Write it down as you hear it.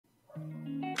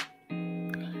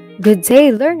Good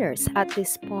day, learners! At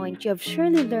this point, you have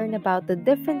surely learned about the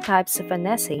different types of an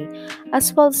essay,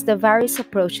 as well as the various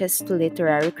approaches to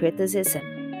literary criticism.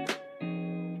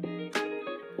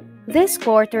 This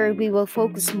quarter, we will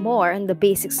focus more on the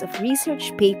basics of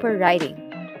research paper writing.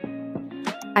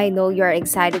 I know you are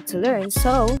excited to learn,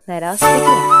 so let us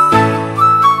begin.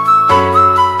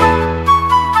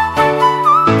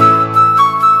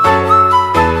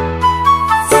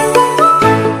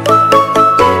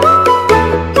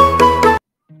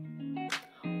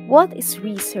 What is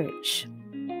research?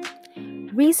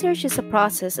 Research is a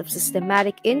process of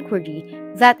systematic inquiry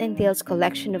that entails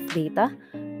collection of data,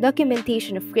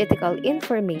 documentation of critical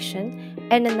information,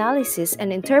 and analysis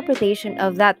and interpretation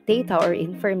of that data or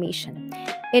information,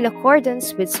 in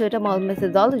accordance with suitable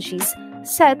methodologies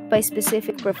set by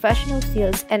specific professional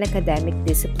fields and academic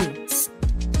disciplines.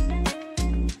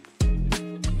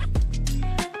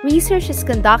 Research is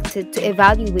conducted to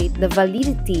evaluate the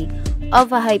validity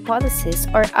of a hypothesis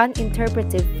or an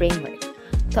interpretive framework,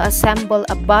 to assemble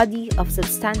a body of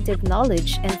substantive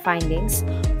knowledge and findings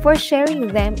for sharing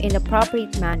them in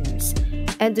appropriate manners,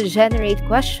 and to generate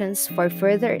questions for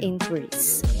further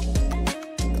inquiries.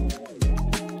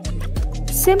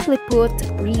 Simply put,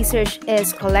 research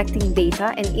is collecting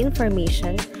data and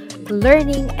information,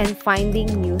 learning and finding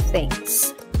new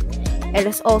things. It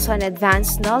is also an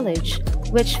advanced knowledge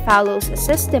which follows a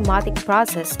systematic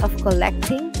process of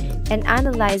collecting and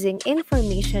analyzing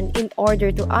information in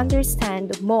order to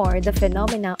understand more the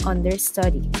phenomena under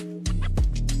study.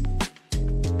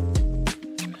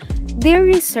 Dear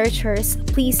researchers,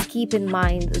 please keep in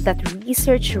mind that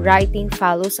research writing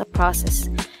follows a process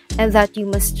and that you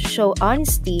must show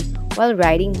honesty while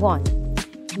writing one,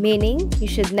 meaning you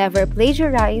should never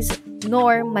plagiarize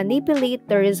nor manipulate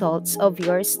the results of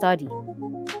your study.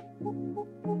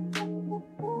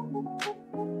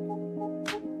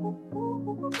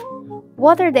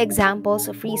 What are the examples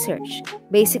of research?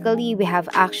 Basically, we have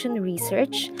action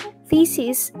research,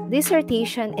 thesis,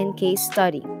 dissertation, and case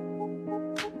study.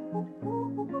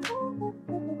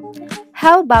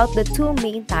 How about the two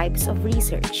main types of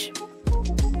research?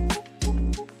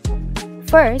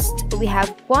 First, we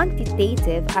have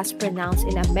quantitative as pronounced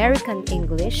in American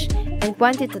English and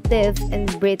quantitative in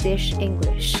British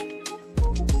English.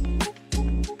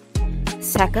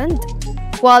 Second,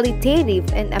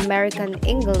 qualitative in American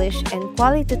English and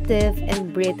qualitative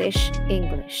in British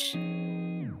English.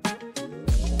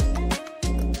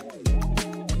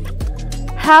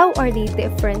 How are they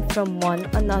different from one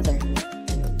another?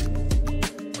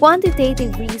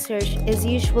 Quantitative research is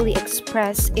usually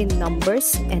expressed in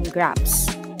numbers and graphs.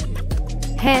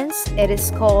 Hence, it is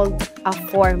called a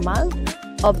formal,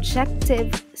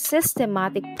 objective,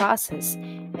 systematic process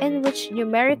in which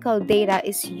numerical data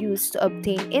is used to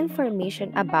obtain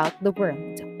information about the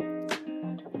world.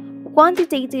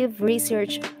 Quantitative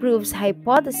research proves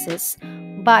hypotheses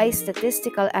by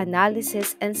statistical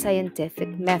analysis and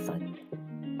scientific method.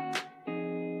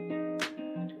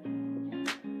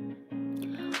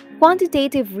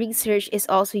 Quantitative research is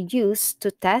also used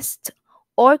to test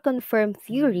or confirm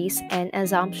theories and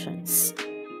assumptions.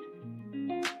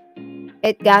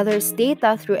 It gathers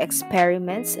data through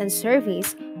experiments and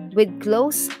surveys with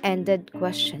close-ended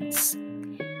questions,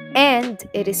 and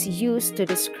it is used to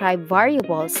describe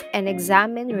variables and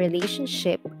examine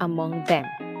relationship among them.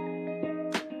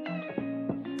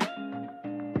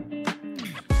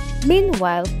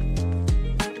 Meanwhile,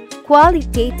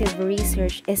 qualitative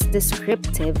research is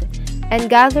descriptive, and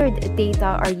gathered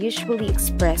data are usually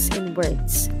expressed in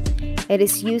words. It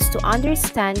is used to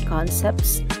understand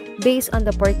concepts based on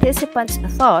the participants'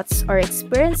 thoughts or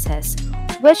experiences,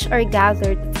 which are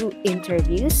gathered through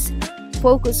interviews,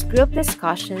 focus group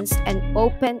discussions, and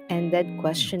open-ended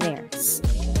questionnaires.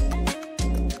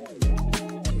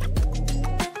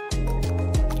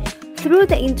 Through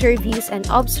the interviews and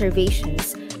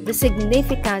observations, the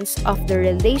significance of the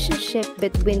relationship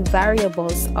between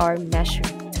variables are measured.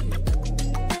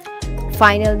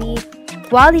 Finally,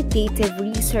 qualitative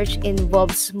research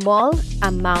involves small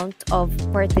amount of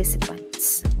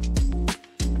participants.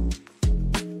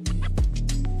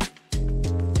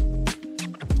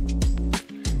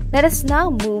 Let us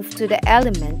now move to the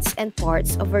elements and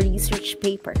parts of a research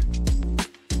paper.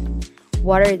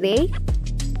 What are they?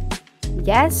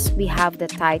 Yes, we have the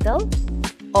title,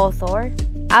 author,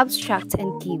 abstract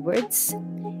and keywords,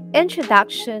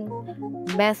 introduction,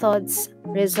 methods,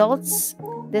 results,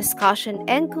 discussion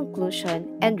and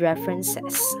conclusion, and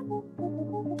references.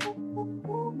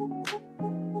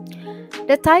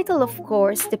 The title, of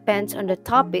course, depends on the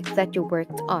topic that you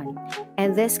worked on,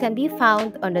 and this can be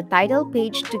found on the title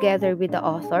page together with the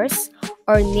authors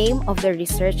or name of the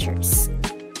researchers.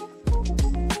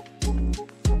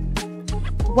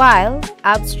 while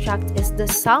abstract is the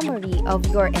summary of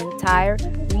your entire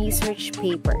research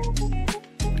paper.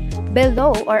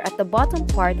 Below or at the bottom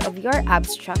part of your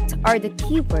abstract are the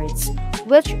keywords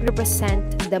which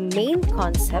represent the main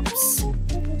concepts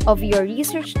of your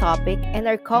research topic and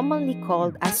are commonly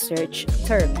called as search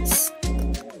terms.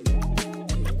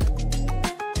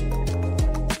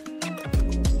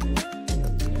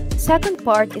 Second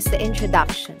part is the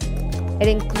introduction. It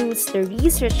includes the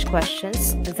research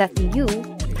questions that you,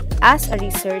 as a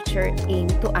researcher, aim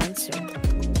to answer.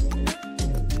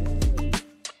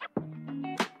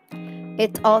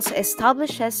 It also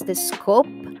establishes the scope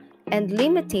and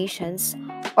limitations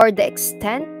or the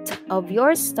extent of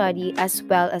your study as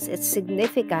well as its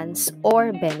significance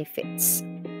or benefits.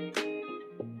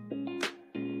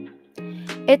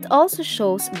 It also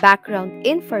shows background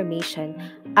information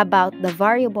about the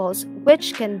variables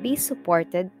which can be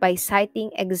supported by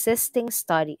citing existing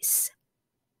studies.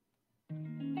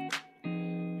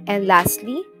 And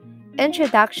lastly,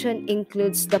 introduction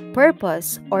includes the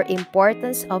purpose or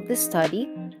importance of the study,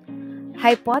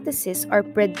 hypotheses or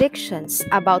predictions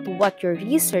about what your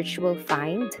research will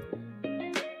find,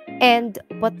 and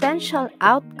potential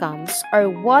outcomes or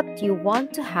what you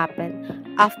want to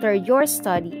happen after your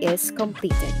study is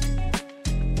completed.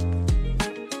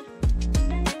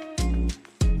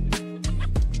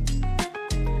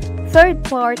 Third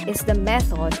part is the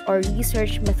method or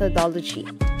research methodology.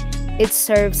 It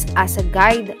serves as a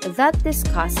guide that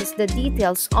discusses the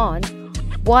details on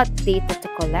what data to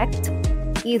collect,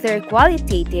 either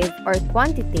qualitative or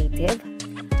quantitative,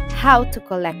 how to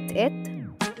collect it,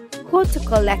 who to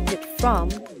collect it from,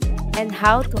 and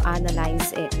how to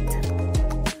analyze it.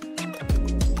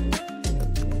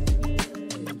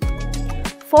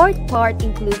 Fourth part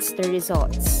includes the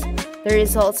results. The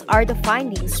results are the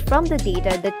findings from the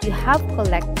data that you have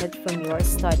collected from your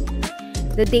study.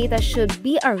 The data should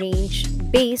be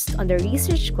arranged based on the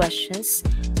research questions,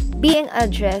 being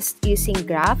addressed using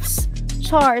graphs,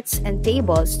 charts, and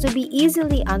tables to be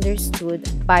easily understood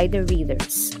by the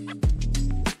readers.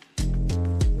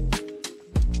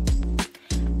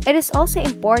 It is also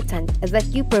important that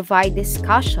you provide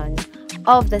discussion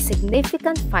of the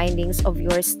significant findings of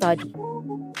your study.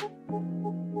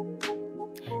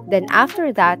 Then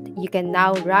after that, you can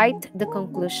now write the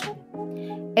conclusion.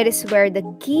 It is where the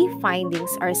key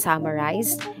findings are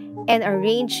summarized and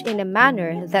arranged in a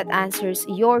manner that answers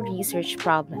your research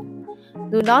problem.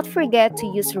 Do not forget to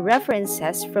use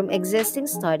references from existing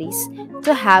studies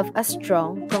to have a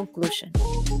strong conclusion.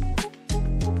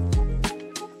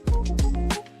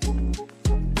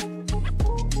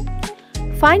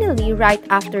 Finally, right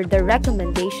after the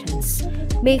recommendations,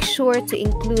 make sure to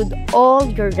include all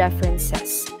your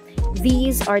references.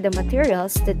 These are the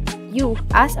materials that you,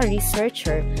 as a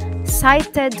researcher,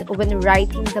 cited when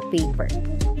writing the paper.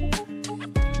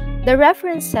 The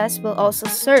references will also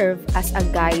serve as a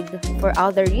guide for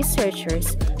other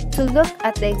researchers to look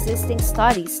at the existing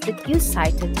studies that you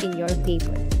cited in your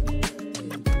paper.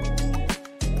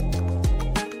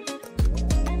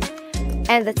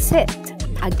 And that's it.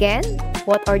 Again,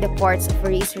 what are the parts of a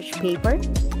research paper?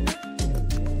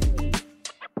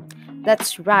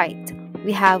 That's right.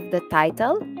 We have the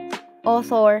title,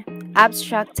 author,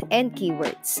 abstract, and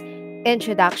keywords,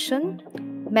 introduction,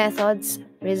 methods,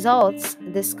 results,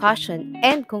 discussion,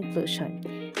 and conclusion,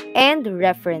 and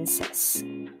references.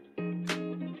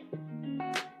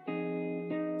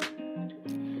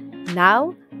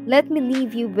 Now, let me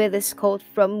leave you with this quote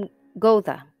from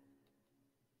Goethe.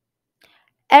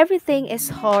 Everything is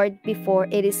hard before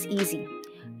it is easy.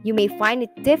 You may find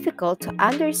it difficult to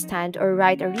understand or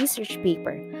write a research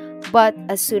paper, but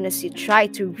as soon as you try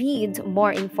to read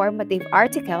more informative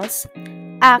articles,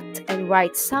 act and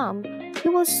write some,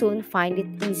 you will soon find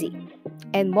it easy,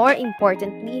 and more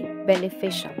importantly,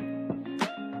 beneficial.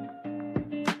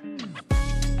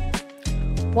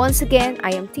 Once again,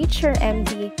 I am Teacher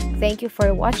MD. Thank you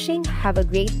for watching. Have a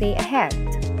great day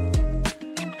ahead.